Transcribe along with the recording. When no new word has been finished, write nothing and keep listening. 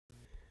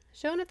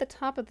Shown at the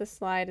top of the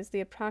slide is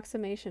the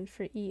approximation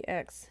for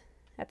EX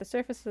at the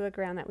surface of the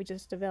ground that we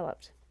just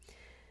developed.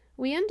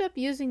 We end up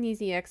using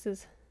these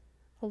EXs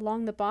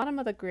along the bottom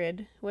of the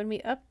grid when we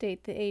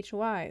update the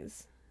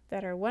HYs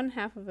that are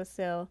 1/2 of a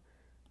cell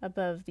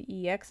above the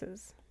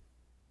EXs.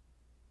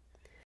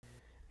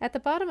 At the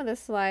bottom of this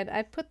slide,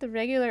 I put the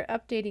regular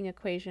updating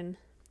equation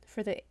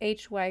for the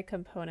HY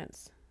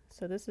components.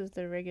 So this is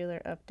the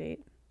regular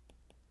update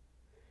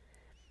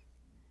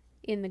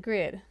in the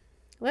grid.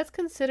 Let's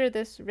consider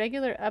this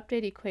regular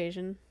update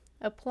equation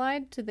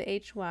applied to the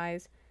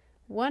HYs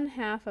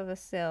 1/2 of a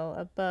cell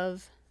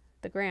above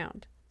the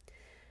ground.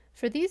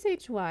 For these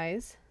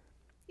HYs,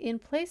 in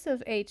place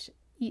of the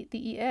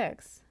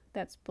EX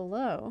that's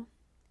below,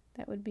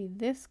 that would be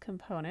this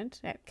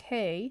component at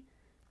K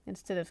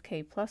instead of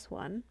K plus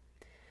 1,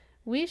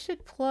 we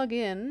should plug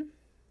in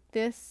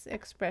this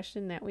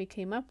expression that we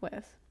came up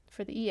with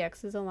for the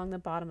EXs along the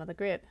bottom of the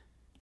grid.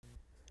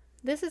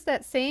 This is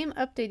that same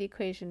update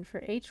equation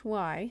for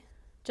HY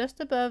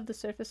just above the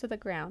surface of the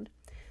ground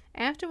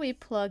after we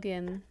plug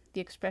in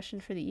the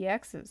expression for the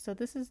EXs. So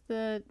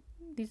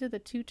these are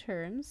the two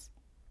terms.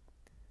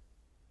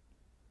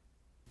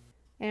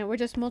 And we're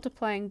just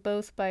multiplying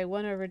both by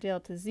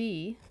 1/delta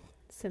Z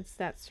since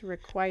that's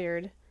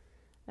required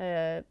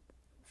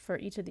for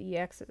each of the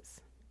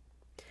EXs.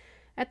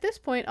 At this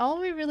point, all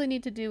we really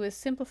need to do is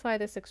simplify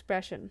this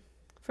expression.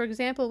 For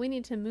example, we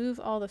need to move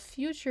all the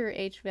future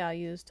H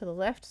values to the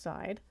left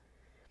side.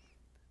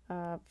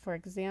 For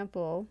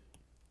example,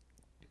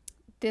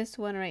 this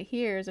one right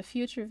here is a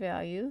future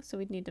value, so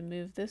we'd need to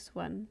move this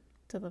one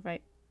to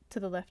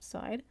the left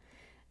side,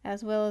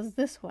 as well as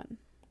this one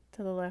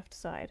to the left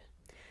side.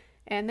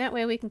 And that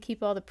way we can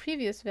keep all the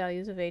previous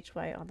values of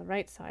HY on the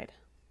right side.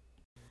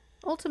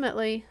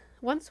 Ultimately,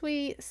 once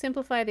we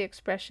simplify the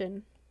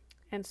expression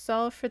and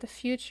solve for the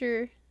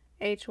future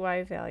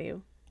HY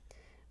value,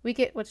 we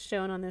get what's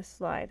shown on this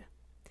slide.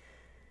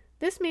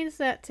 This means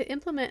that to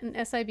implement an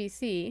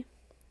SIBC,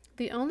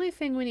 the only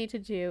thing we need to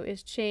do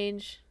is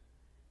change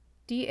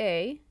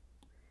dA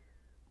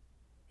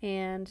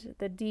and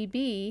the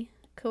dB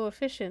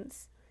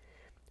coefficients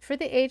for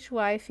the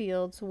HY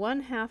fields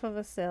 1/2 of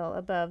a cell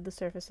above the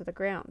surface of the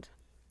ground.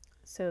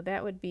 So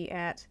that would be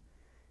at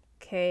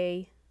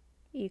K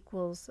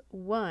equals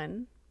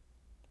 1,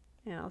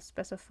 and I'll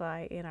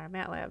specify in our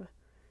MATLAB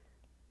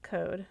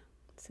code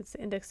since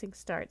the indexing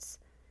starts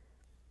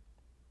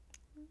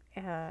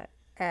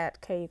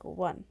at K equal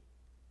 1.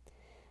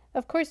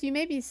 Of course, you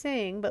may be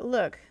saying, but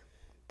look,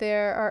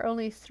 there are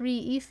only 3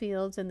 E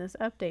fields in this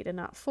update and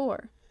not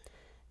 4.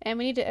 And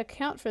we need to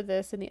account for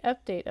this in the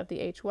update of the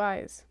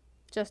HYs,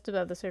 just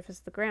above the surface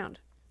of the ground.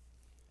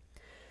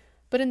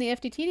 But in the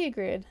FDTD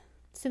grid,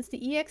 since the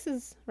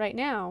EXs right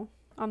now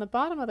on the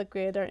bottom of the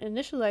grid are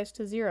initialized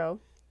to 0,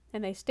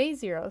 and they stay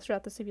 0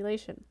 throughout the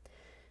simulation,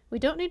 we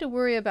don't need to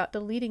worry about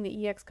deleting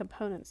the EX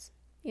components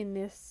in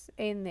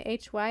the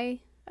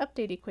HY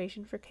update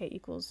equation for K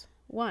equals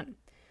 1.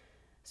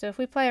 So if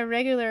we apply a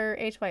regular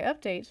HY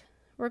update,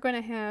 we're going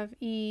to have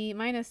E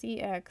minus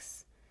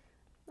EX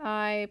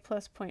I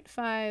plus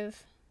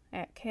 0.5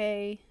 at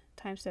K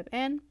times step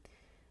N,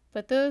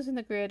 but those in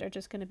the grid are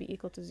just going to be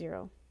equal to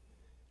 0.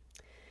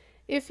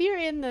 If you're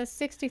in the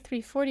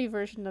 6340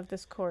 version of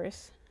this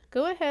course,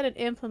 go ahead and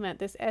implement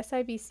this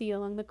SIBC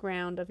along the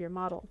ground of your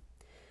model.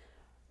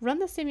 Run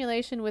the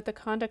simulation with the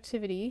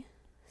conductivity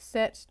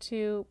set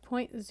to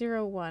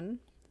 0.01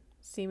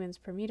 Siemens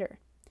per meter,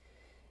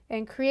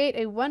 and create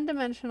a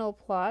one-dimensional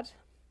plot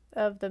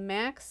of the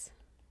max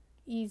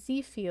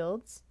EZ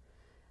fields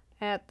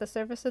at the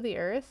surface of the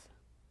Earth,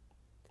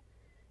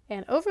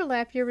 and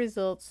overlap your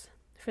results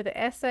for the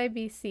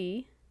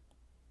SIBC,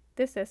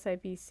 this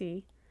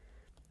SIBC,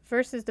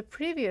 versus the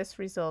previous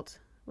result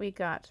we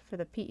got for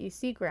the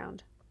PEC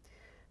ground,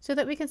 so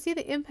that we can see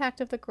the impact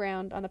of the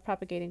ground on the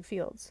propagating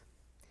fields.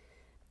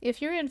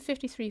 If you're in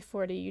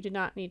 5340, you do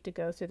not need to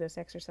go through this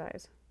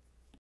exercise.